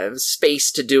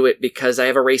space to do it because I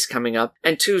have a race coming up,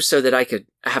 and two, so that I could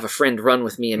have a friend run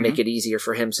with me and make it easier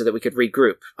for him so that we could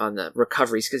regroup on the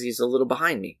recoveries because he's a little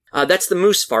behind me. That's the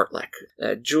Moose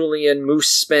Fartlek. Julian Moose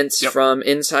Spence from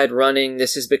Inside Running.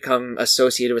 This has become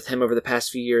associated with him over the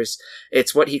past few years.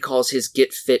 It's what he calls his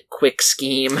get fit quick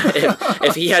scheme.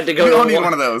 If he had to go you to don't need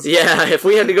one of those. Yeah, if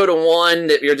we had to go to one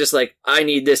that you're just like, I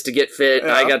need this to get fit,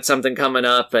 I got something coming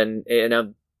up, and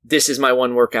this is my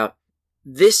one workout.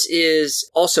 This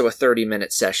is also a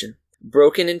 30-minute session,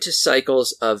 broken into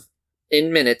cycles of,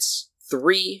 in minutes,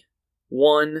 3,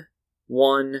 1,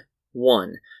 1,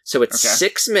 1. So it's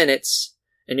 6 minutes,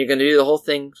 and you're going to do the whole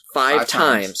thing 5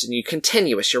 times. And you're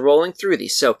continuous. You're rolling through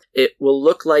these. So it will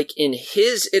look like, in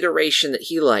his iteration that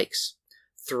he likes,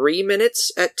 3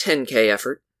 minutes at 10K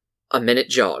effort, a minute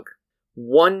jog.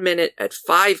 1 minute at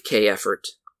 5K effort,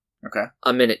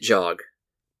 a minute jog.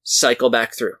 Cycle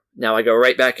back through. Now I go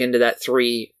right back into that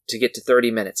 3 to get to 30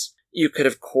 minutes. You could,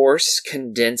 of course,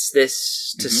 condense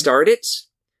this to start it.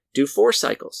 Do 4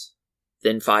 cycles.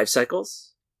 Then 5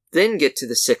 cycles. Then get to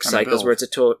the 6 cycles where it's a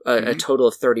total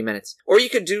of 30 minutes. Or you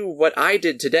could do what I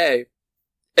did today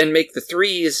and make the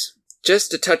 3s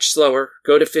just a touch slower.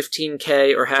 Go to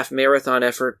 15K or half marathon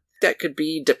effort. That could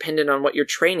be dependent on what you're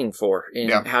training for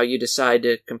and how you decide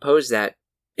to compose that.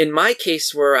 In my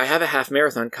case, where I have a half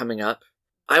marathon coming up,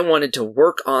 I wanted to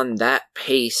work on that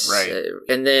pace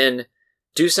and then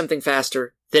do something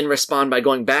faster, then respond by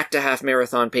going back to half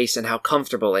marathon pace and how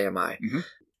comfortable am I.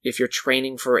 If you're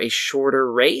training for a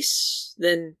shorter race,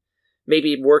 then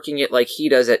maybe working it like he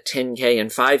does at 10K and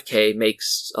 5K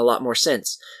makes a lot more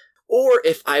sense. Or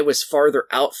if I was farther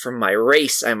out from my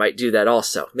race, I might do that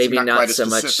also. Maybe so not so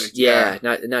much.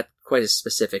 Not quite as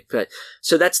specific. But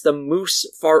so that's the Moose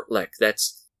Fartlek.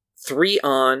 That's 3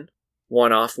 on,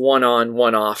 1 off, 1 on,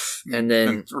 1 off, and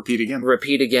then repeat again.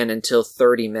 Repeat again until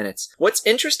 30 minutes. What's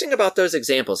interesting about those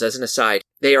examples, as an aside,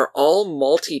 they are all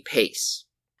multi-pace.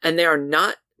 And they are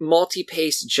not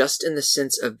multi-pace just in the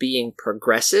sense of being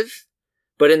progressive,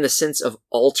 but in the sense of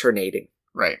alternating.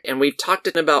 Right. And we've talked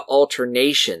about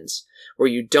alternations, where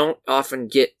you don't often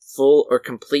get full or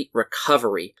complete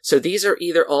recovery. So these are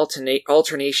either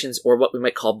alternations or what we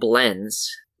might call blends.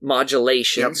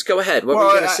 Modulations. Go ahead. What were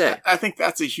you going to say? I think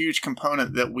that's a huge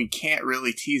component that we can't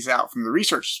really tease out from the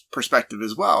research perspective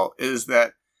as well, is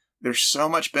that there's so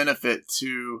much benefit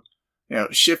to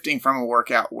shifting from a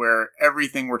workout where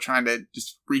everything we're trying to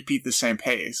just repeat the same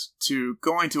pace to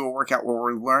going to a workout where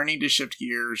we're learning to shift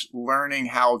gears, learning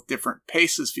how different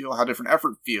paces feel, how different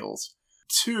effort feels,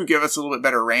 to give us a little bit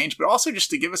better range, but also just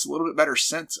to give us a little bit better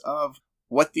sense of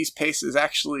what these paces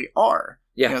actually are.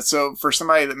 Yeah. So for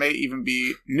somebody that may even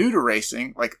be new to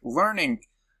racing, like learning,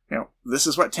 this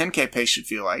is what 10K pace should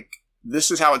feel like. This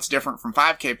is how it's different from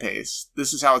 5K pace.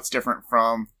 This is how it's different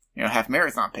from, half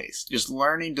marathon pace. Just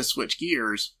learning to switch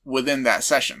gears within that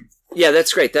session. Yeah,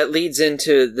 that's great. That leads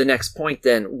into the next point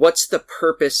then. What's the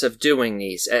purpose of doing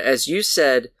these? As you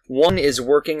said, one is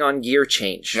working on gear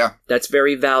change. Yeah. That's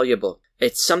very valuable.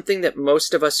 It's something that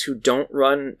most of us who don't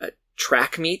run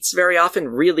track meets very often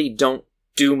really don't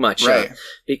do much of,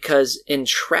 because in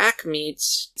track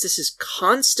meets, this is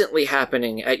constantly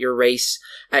happening at your race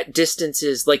at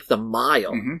distances like the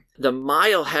mile. The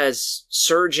mile has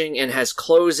surging and has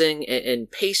closing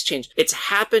and pace change. It's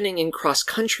happening in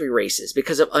cross-country races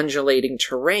because of undulating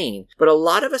terrain. But a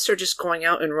lot of us are just going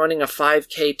out and running a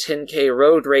 5K, 10K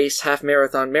road race, half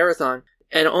marathon,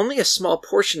 And only a small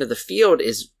portion of the field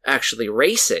is actually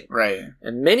racing. Right.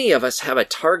 And many of us have a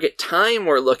target time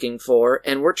we're looking for,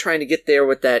 and we're trying to get there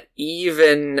with that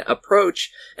even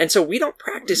approach. And so we don't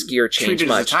practice gear change Treat it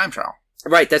much. as a time trial.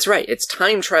 Right, that's right. It's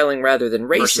time trialing rather than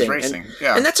racing. Versus racing,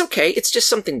 And that's okay. It's just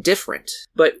something different.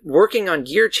 But working on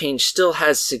gear change still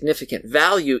has significant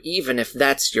value, even if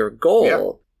that's your goal.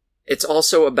 Yeah. It's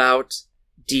also about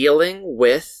dealing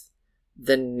with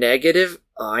the negative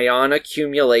ion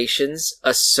accumulations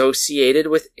associated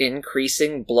with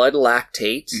increasing blood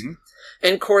lactate,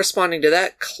 and corresponding to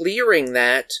that, clearing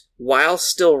that while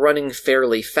still running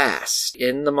fairly fast.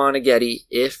 In the Moneghetti,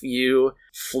 if you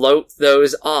float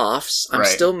those offs, I'm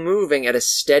still moving at a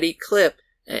steady clip,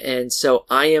 and so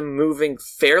I am moving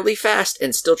fairly fast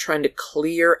and still trying to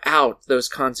clear out those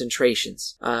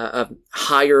concentrations of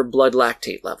higher blood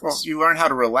lactate levels. Well, you learn how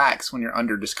to relax when you're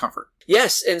under discomfort.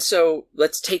 Yes, and so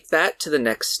let's take that to the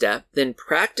next step. Then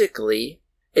practically,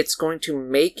 it's going to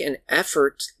make an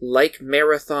effort like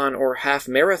marathon or half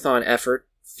marathon effort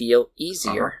feel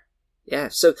easier. Yeah,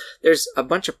 so there's a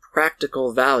bunch of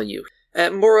practical value.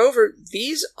 Moreover,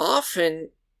 these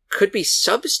often could be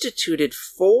substituted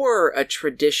for a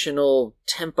traditional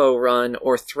tempo run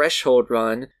or threshold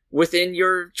run within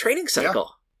your training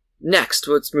cycle. Yeah. Next,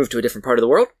 let's move to a different part of the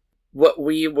world. What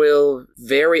we will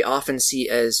very often see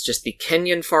as just the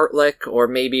Kenyan fartlek, or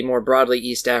maybe more broadly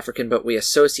East African, but we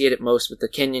associate it most with the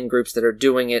Kenyan groups that are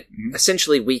doing it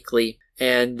essentially weekly,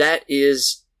 and that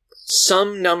is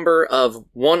some number of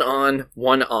one-on,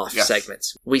 one-off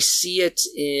segments. We see it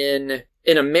in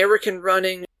American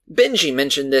running. Benji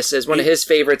mentioned this as one of his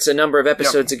favorites a number of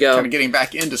episodes ago. Kind of getting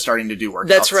back into starting to do workouts.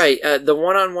 That's right. The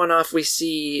one-on, one-off we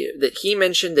see that he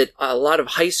mentioned that a lot of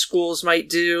high schools might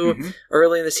do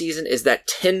early in the season is that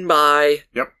 10 by,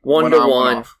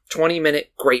 one-to-one,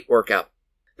 20-minute great workout.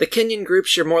 The Kenyan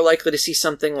groups, you're more likely to see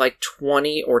something like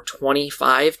 20 or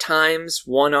 25 times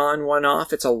one-on,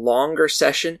 one-off. It's a longer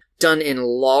session done in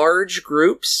large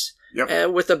groups.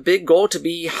 With a big goal to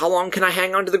be, how long can I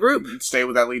hang on to the group? Stay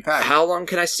with that lead pack. How long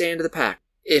can I stay into the pack?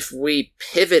 If we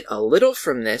pivot a little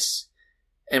from this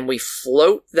and we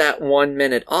float that 1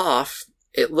 minute off,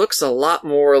 it looks a lot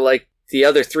more like the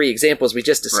other three examples we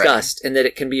just discussed, and that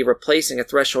it can be replacing a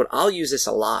threshold. I'll use this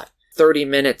a lot. 30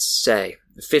 minutes, say,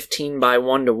 15 by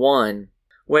 1-to-1,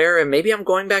 where maybe I'm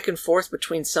going back and forth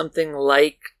between something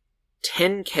like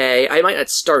 10K, I might not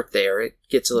start there, it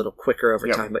gets a little quicker over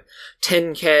time, but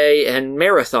 10K and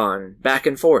marathon, back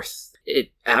and forth. It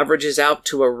averages out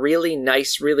to a really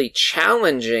nice, really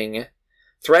challenging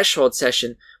threshold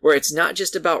session where it's not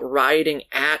just about riding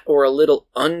at or a little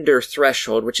under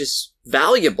threshold, which is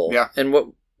valuable and what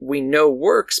we know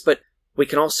works, but we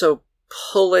can also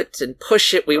pull it and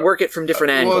push it. We work it from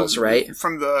different angles, right?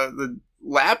 From the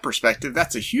lab perspective,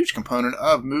 that's a huge component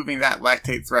of moving that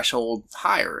lactate threshold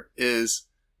higher is,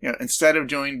 instead of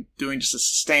doing just a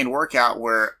sustained workout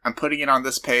where I'm putting it on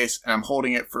this pace and I'm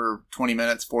holding it for 20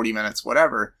 minutes, 40 minutes,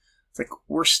 whatever. It's like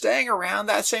we're staying around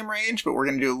that same range, but we're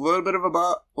going to do a little bit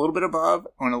above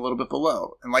and a little bit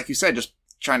below. And like you said, just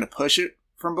trying to push it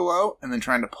from below and then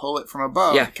trying to pull it from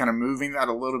above, kind of moving that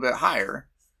a little bit higher.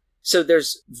 So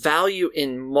there's value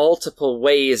in multiple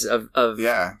ways of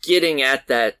getting at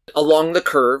that along the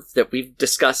curve that we've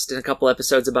discussed in a couple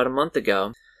episodes about a month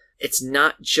ago. It's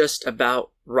not just about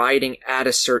riding at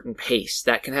a certain pace.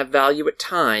 That can have value at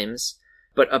times,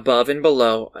 but above and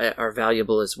below are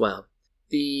valuable as well.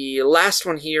 The last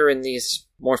one here in these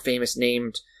more famous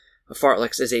named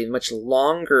fartleks is a much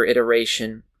longer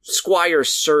iteration. Squire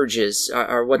surges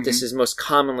are what this is most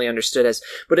commonly understood as.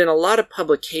 But in a lot of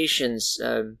publications,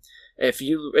 if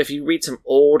you read some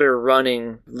older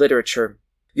running literature,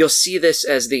 you'll see this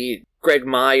as the Greg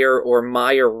Meyer or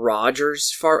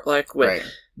Meyer-Rogers fartlek.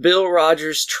 Bill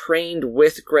Rogers trained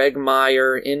with Greg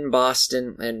Meyer in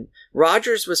Boston, and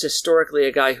Rogers was historically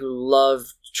a guy who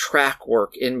loved track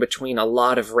work in between a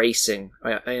lot of racing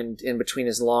and in between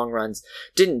his long runs.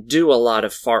 Didn't do a lot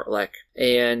of fartlek.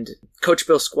 And Coach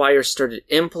Bill Squire started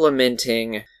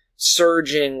implementing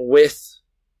surging with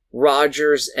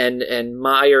Rogers and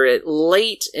Meyer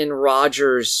late in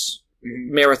Rogers'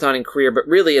 marathoning career, but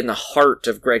really in the heart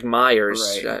of Greg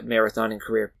Meyer's marathoning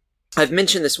career. I've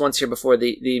mentioned this once here before.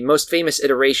 The most famous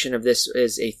iteration of this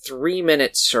is a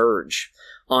 3-minute surge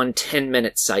on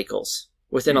 10-minute cycles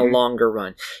within a longer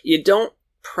run. You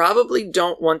probably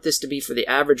don't want this to be for the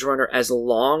average runner as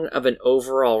long of an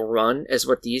overall run as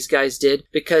what these guys did,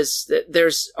 because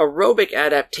there's aerobic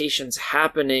adaptations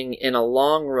happening in a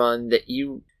long run that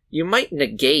you might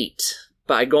negate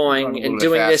by going and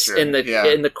doing faster.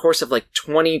 This in the course of like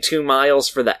 22 miles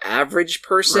for the average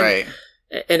person. Right.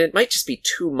 And it might just be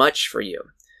too much for you.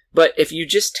 But if you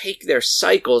just take their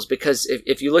cycles, because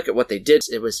if you look at what they did,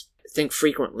 it was, I think,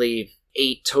 frequently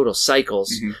 8 total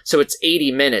cycles. Mm-hmm. So it's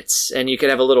 80 minutes, and you could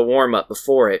have a little warm-up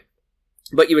before it.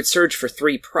 But you would surge for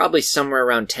 3, probably somewhere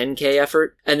around 10K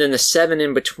effort. And then the 7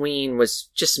 in between was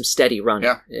just some steady running.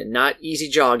 Yeah. Not easy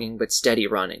jogging, but steady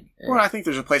running. Well, I think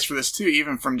there's a place for this too,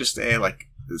 even from just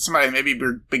somebody maybe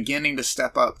beginning to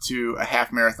step up to a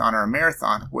half marathon or a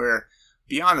marathon, where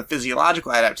beyond the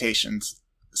physiological adaptations,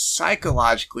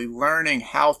 psychologically learning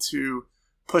how to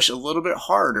push a little bit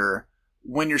harder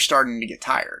when you're starting to get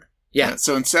tired. Yeah.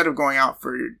 So instead of going out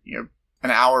for, an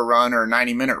hour run or a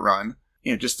 90-minute run,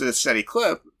 just at a steady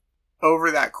clip, over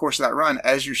that course of that run,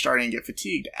 as you're starting to get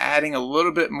fatigued, adding a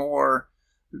little bit more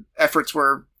efforts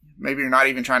where maybe you're not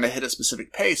even trying to hit a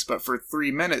specific pace, but for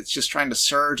 3 minutes, just trying to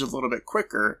surge a little bit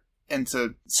quicker and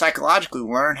to psychologically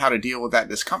learn how to deal with that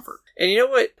discomfort. And you know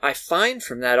what I find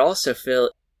from that also, Phil?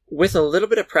 With a little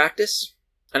bit of practice,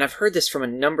 and I've heard this from a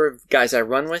number of guys I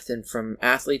run with and from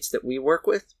athletes that we work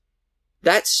with,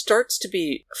 that starts to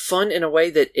be fun in a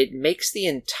way that it makes the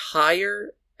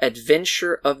entire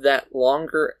adventure of that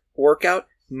longer workout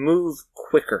move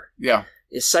quicker. Yeah.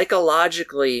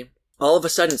 Psychologically, all of a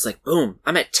sudden it's like, boom,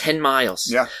 I'm at 10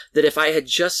 miles. Yeah. That if I had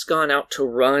just gone out to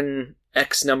run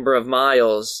X number of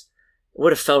miles, it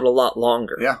would have felt a lot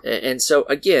longer. Yeah. And so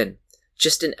again,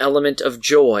 just an element of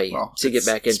joy to get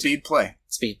back into. Speed play.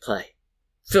 Speed play.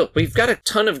 Phil, we've got a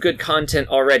ton of good content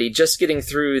already just getting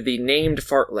through the named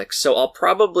fartleks, so I'll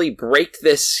probably break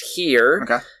this here.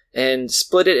 Okay. And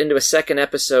split it into a second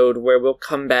episode where we'll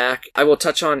come back. I will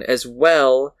touch on as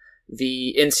well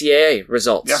the NCAA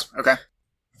results. Yeah, okay.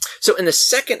 So in the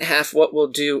second half, what we'll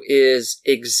do is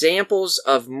examples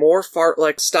of more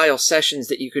fartlek style sessions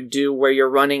that you could do where you're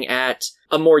running at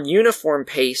a more uniform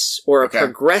pace or a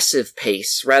progressive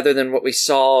pace rather than what we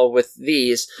saw with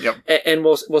these. Yep. And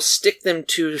we'll stick them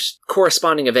to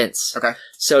corresponding events. Okay.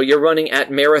 So you're running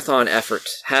at marathon effort,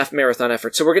 half marathon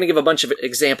effort. So we're going to give a bunch of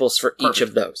examples for each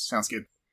of those. Sounds good.